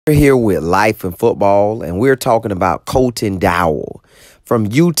We're here with Life in Football, and we're talking about Colton Dowell from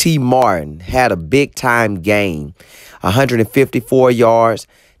UT Martin. Had a big-time game, 154 yards,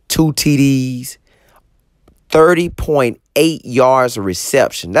 2 TDs, 30.8 yards of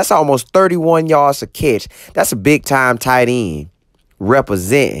reception. That's almost 31 yards a catch. That's a big-time tight end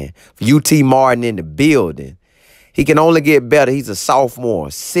representing UT Martin in the building. He can only get better. He's a sophomore,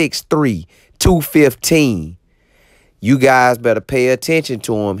 6'3", 215. You guys better pay attention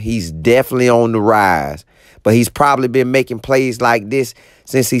to him. He's definitely on the rise. But he's probably been making plays like this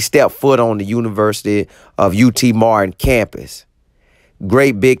since he stepped foot on the University of UT Martin campus.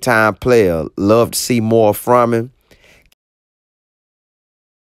 Great big-time player. Love to see more from him.